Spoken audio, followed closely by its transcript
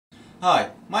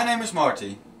Hi, my name is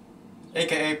Marty,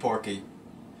 aka Porky.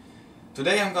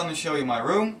 Today I'm gonna show you my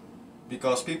room,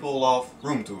 because people love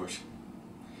room tours.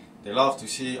 They love to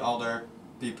see other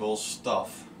people's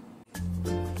stuff.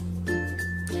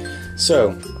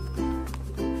 So,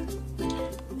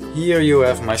 here you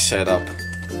have my setup.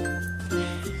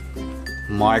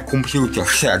 My computer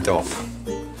setup.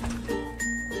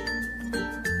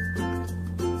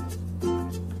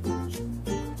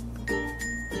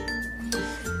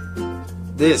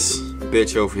 This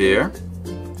bitch over here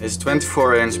is a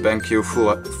 24-inch BenQ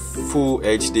full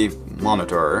HD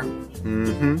monitor.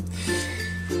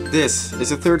 This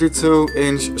is a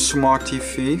 32-inch Smart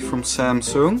TV from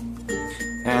Samsung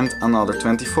and another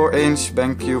 24-inch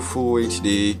BenQ Full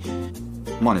HD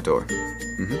monitor.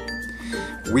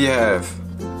 We have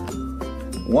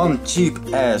one cheap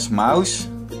ass mouse.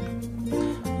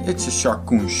 It's a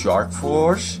Sharkoon Shark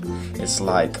Force. It's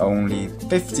like only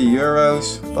 50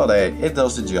 euros, but hey, it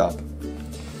does the job.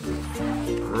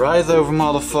 Right over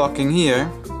motherfucking here,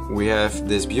 we have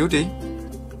this beauty.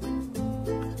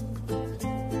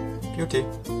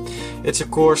 It's a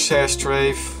Corsair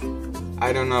Strafe.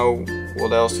 I don't know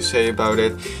what else to say about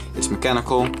it. It's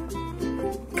mechanical.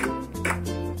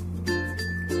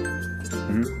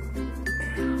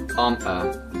 On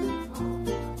a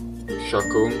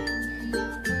Sharkoon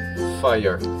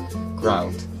Fire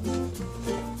ground.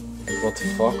 What the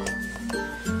fuck?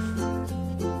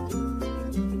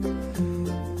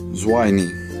 Zwiny.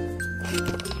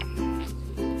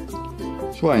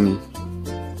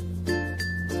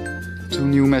 Two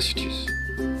new messages.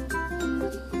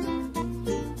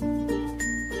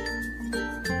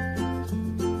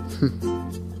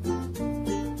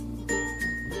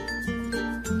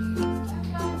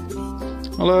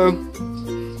 Hello.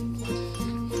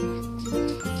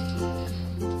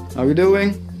 How are you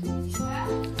doing?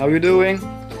 How are you doing?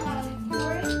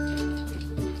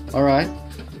 Alright.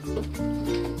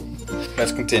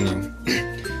 Let's continue.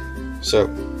 So,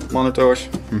 monitors.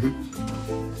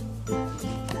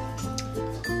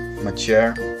 My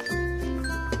chair.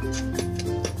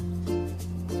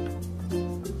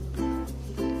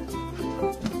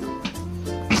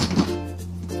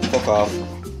 Fuck off.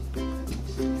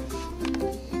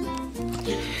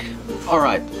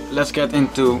 Alright, let's get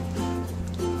into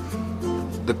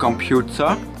the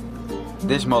computer.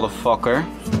 This motherfucker.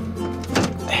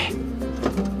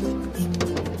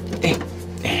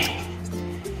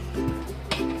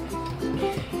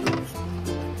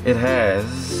 It has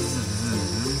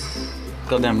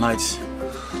goddamn lights.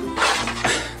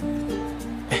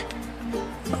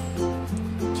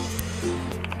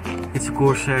 It's a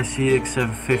Corsair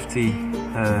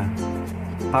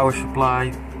CX750 power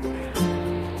supply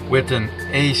with an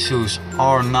Asus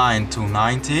R9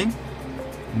 290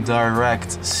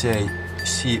 direct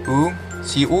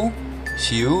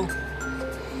CU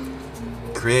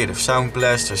Creative Sound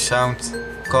Blaster sound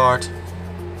card.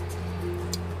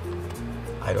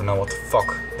 I don't know what the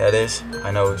fuck that is.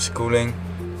 I know it's cooling.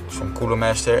 It's from Cooler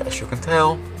Master, as you can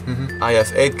tell. I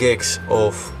have 8 gigs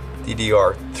of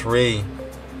DDR3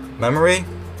 memory.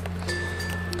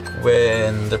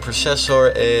 When the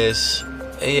processor is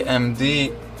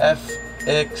AMD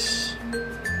FX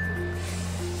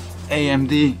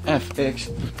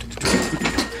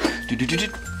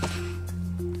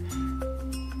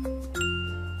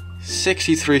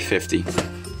 6350.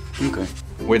 Okay.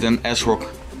 With an ASRock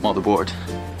motherboard.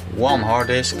 One hard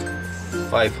disk,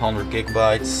 500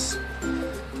 gigabytes,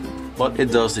 but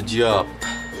it does the job.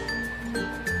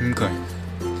 Okay,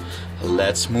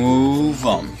 let's move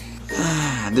on.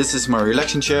 This is my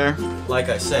relaxing chair. Like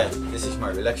I said, this is my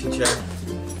relaxing chair.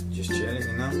 Just chilling,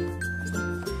 you know.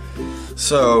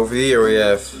 So over here we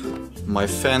have my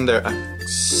Fender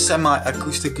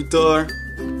semi-acoustic guitar.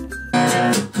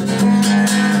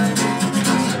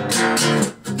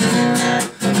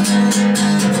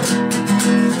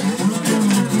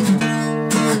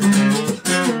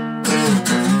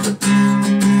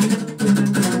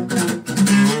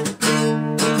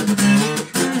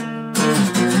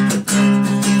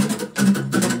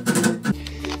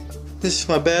 This is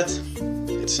my bed.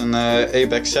 It's an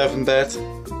ABEX 7 bed.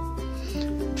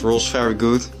 It rolls very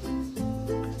good,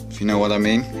 if you know what I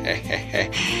mean.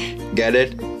 Get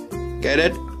it? Get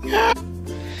it?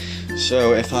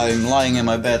 So if I'm lying in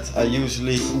my bed, I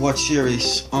usually watch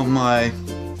series on my...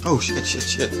 Oh shit.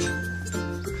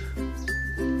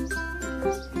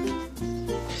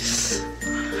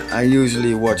 I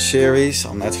usually watch series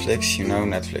on Netflix, you know,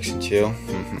 Netflix and chill.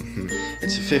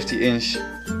 It's a 50-inch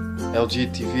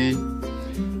LG TV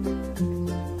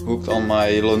hooked on my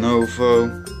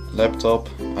Lenovo laptop,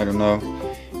 I don't know.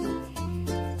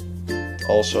 It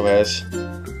also has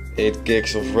 8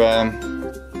 gigs of RAM,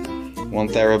 1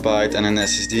 terabyte and an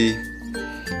SSD.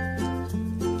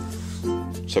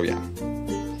 So yeah,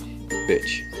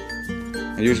 bitch.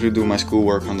 I usually do my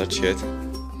schoolwork on that shit.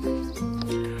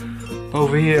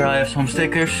 Over here I have some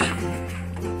stickers.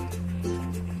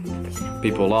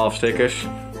 People love stickers.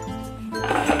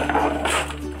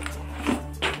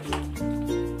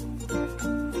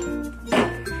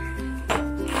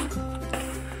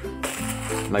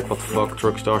 Like what the fuck,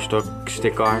 Truckstar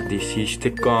sticker, DC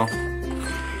sticker.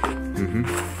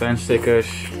 Fan stickers,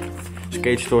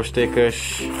 skate store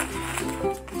stickers.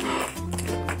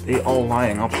 They all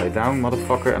lying upside down,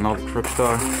 motherfucker. Another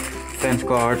Truckstar. Fans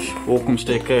cards, Volcom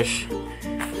stickers.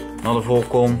 Another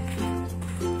Volcom.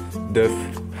 Duff.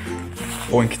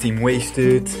 Oink Team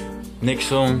Wasted.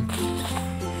 Nixon.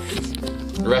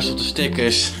 The rest of the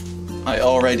stickers I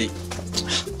already...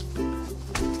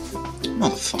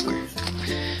 Motherfucker.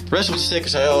 The rest of the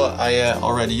stickers I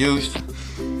already used.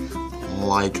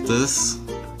 Like this.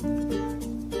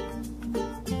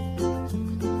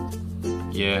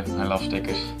 Yeah, I love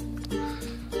stickers.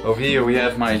 Over here we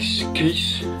have my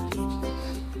skis.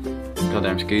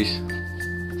 Goddamn skis.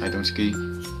 I don't ski.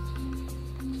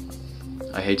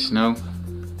 I hate snow.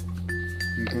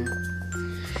 Okay.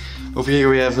 Over here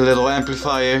we have a little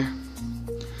amplifier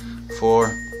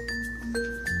for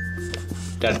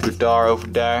that guitar over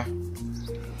there.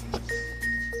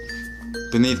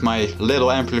 Beneath my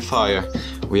little amplifier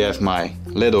we have my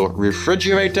little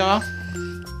refrigerator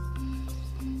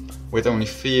with only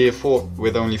 4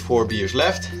 beers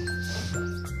left.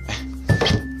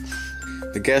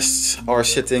 The guests are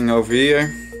sitting over here.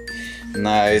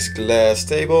 Nice glass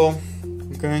table.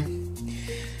 Okay.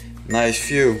 Nice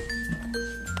view.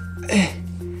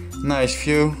 Nice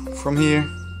view from here.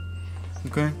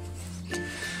 Okay.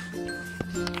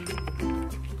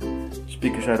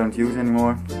 Speakers I don't use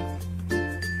anymore.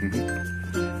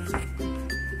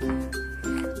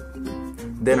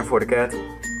 Dinner for the cat.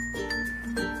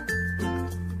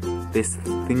 This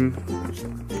thing.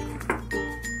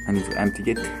 I need to empty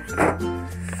it.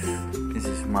 This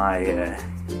is my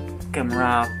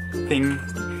camera thing.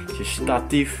 It's a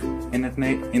statief. In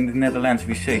the Netherlands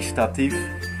we say statief.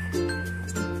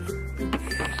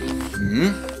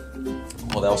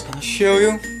 What else can I show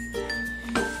you?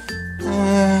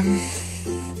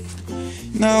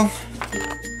 No.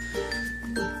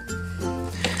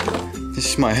 This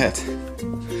is my hat.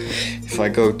 If I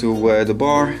go to the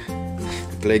bar,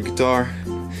 play guitar,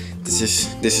 this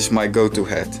is my go-to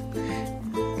hat.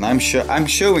 And I'm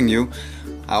showing you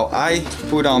how I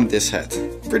put on this hat.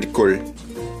 Pretty cool.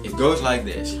 It goes like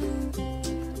this.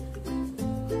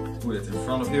 Put it in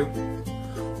front of you.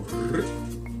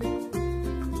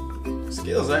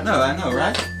 Skills, I know,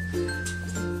 right?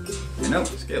 You know,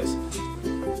 skills.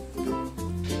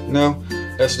 No,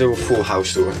 let's do a full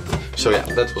house tour. So yeah,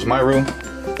 that was my room.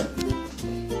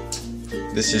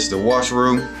 This is the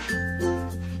washroom,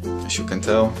 as you can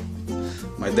tell.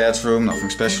 My dad's room, nothing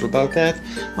special about that.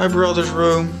 My brother's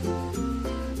room,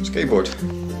 skateboard.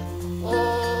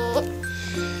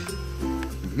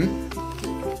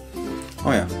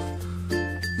 Oh yeah,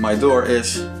 my door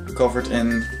is covered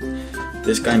in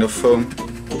this kind of foam.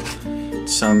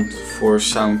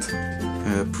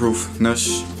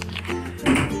 Soundproofness.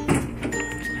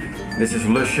 This is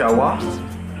Le Shower.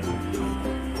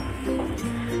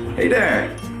 Hey there!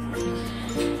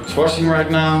 It's washing right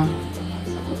now.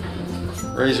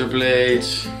 Razor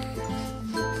blades,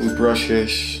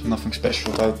 toothbrushes, nothing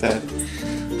special about that.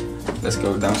 Let's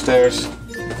go downstairs.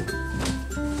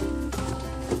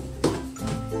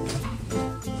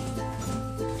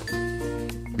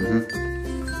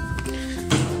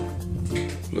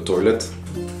 The toilet.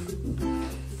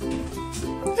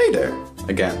 Hey there!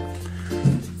 Again.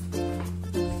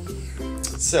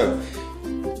 So,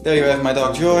 there you have my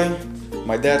dog Joy,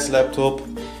 my dad's laptop,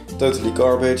 totally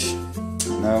garbage.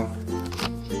 No.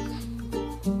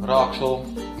 Raksel.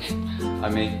 I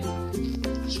mean,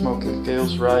 smoking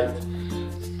pills, right?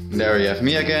 There you have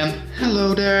me again.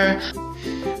 Hello there.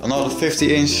 Another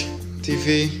 50-inch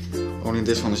TV. Only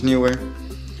this one is newer.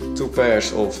 2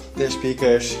 pairs of disc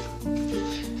speakers.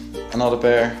 Another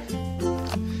pair.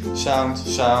 Sound.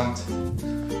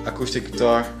 Acoustic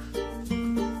guitar.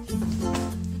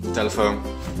 Telephone.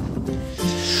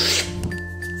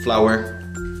 Flower.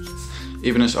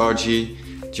 Ibanez RG.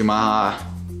 Yamaha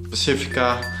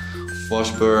Pacifica.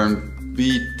 Washburn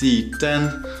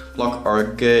BT10. Block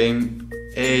Art Game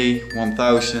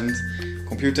A1000.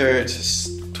 Computer, it's a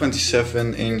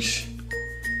 27-inch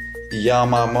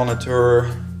Yamaha monitor.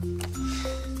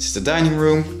 It's the dining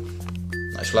room.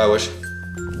 Nice flowers.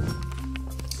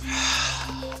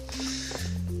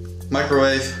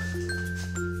 Microwave.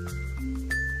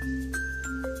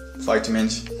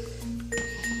 vitamins,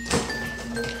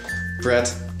 bread,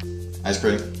 ice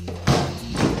cream,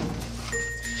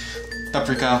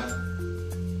 paprika,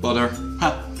 butter,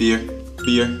 beer,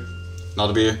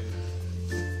 another beer.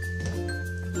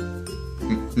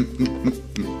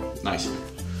 Nice.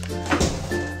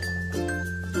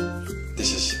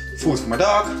 This is food for my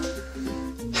dog.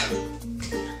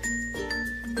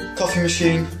 Coffee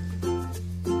machine,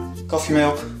 coffee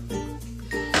milk,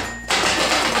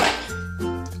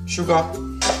 sugar,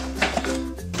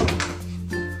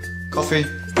 coffee,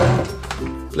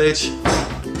 plates,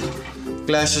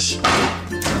 glasses,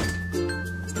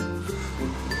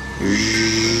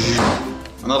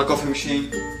 another coffee machine,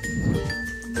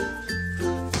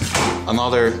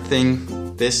 another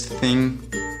thing, this thing,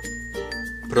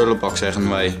 prullenbak zeggen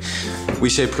wij. We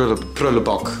say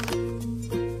prullenbak.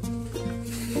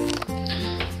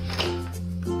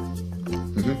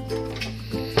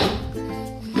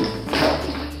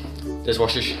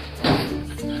 Dishwashers.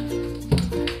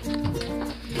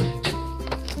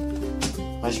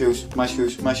 My shoes, my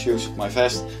shoes, my shoes, my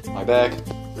vest, my bag,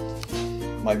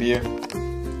 my beer,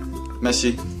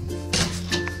 messy,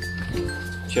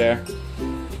 chair,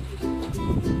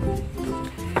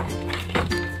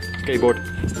 skateboard,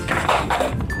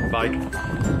 bike,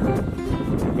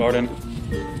 garden,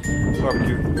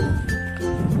 barbecue,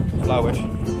 flowers,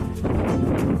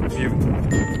 view.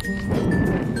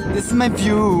 This is my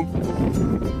view.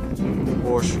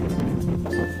 Horse.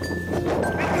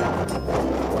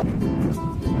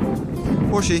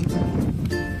 Horsey.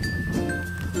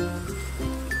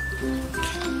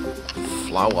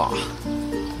 Flower.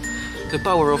 The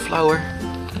power of flower.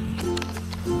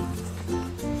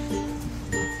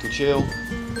 To chill.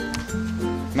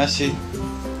 Messy.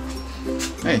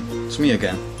 Hey, it's me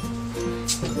again.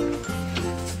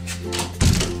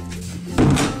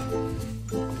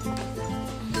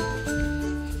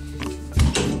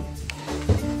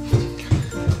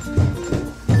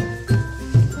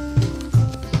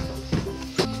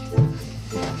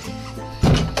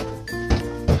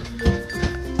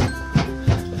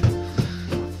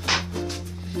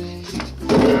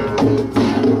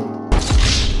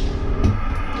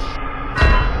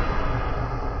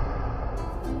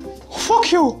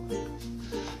 Fuck you!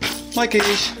 My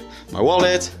keys, my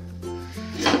wallet.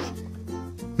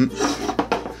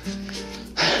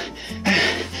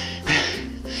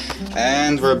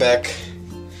 And we're back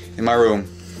in my room.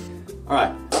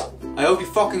 Alright, I hope you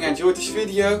fucking enjoyed this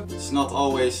video. It's not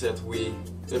always that we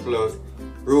upload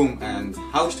room and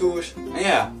house tours. And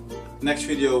yeah, next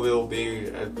video will be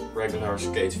a regular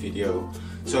skate video.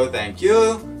 So thank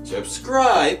you,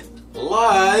 subscribe,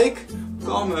 like,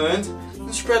 comment,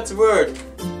 and spread the word,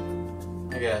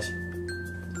 I guess.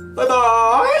 Bye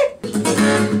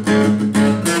bye!